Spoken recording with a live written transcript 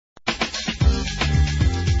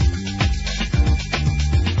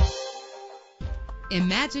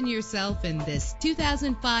Imagine yourself in this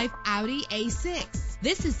 2005 Audi A6.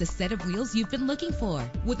 This is the set of wheels you've been looking for,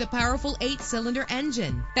 with a powerful 8-cylinder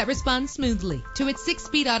engine that responds smoothly to its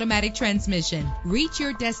 6-speed automatic transmission. Reach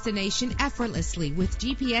your destination effortlessly with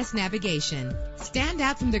GPS navigation. Stand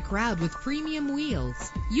out from the crowd with premium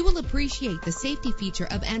wheels. You will appreciate the safety feature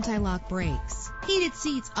of anti-lock brakes. Heated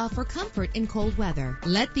seats offer comfort in cold weather.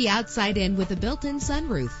 Let the outside in with a built-in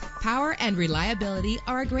sunroof. Power and reliability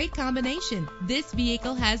are a great combination. This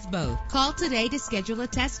vehicle has both. Call today to schedule a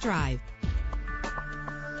test drive.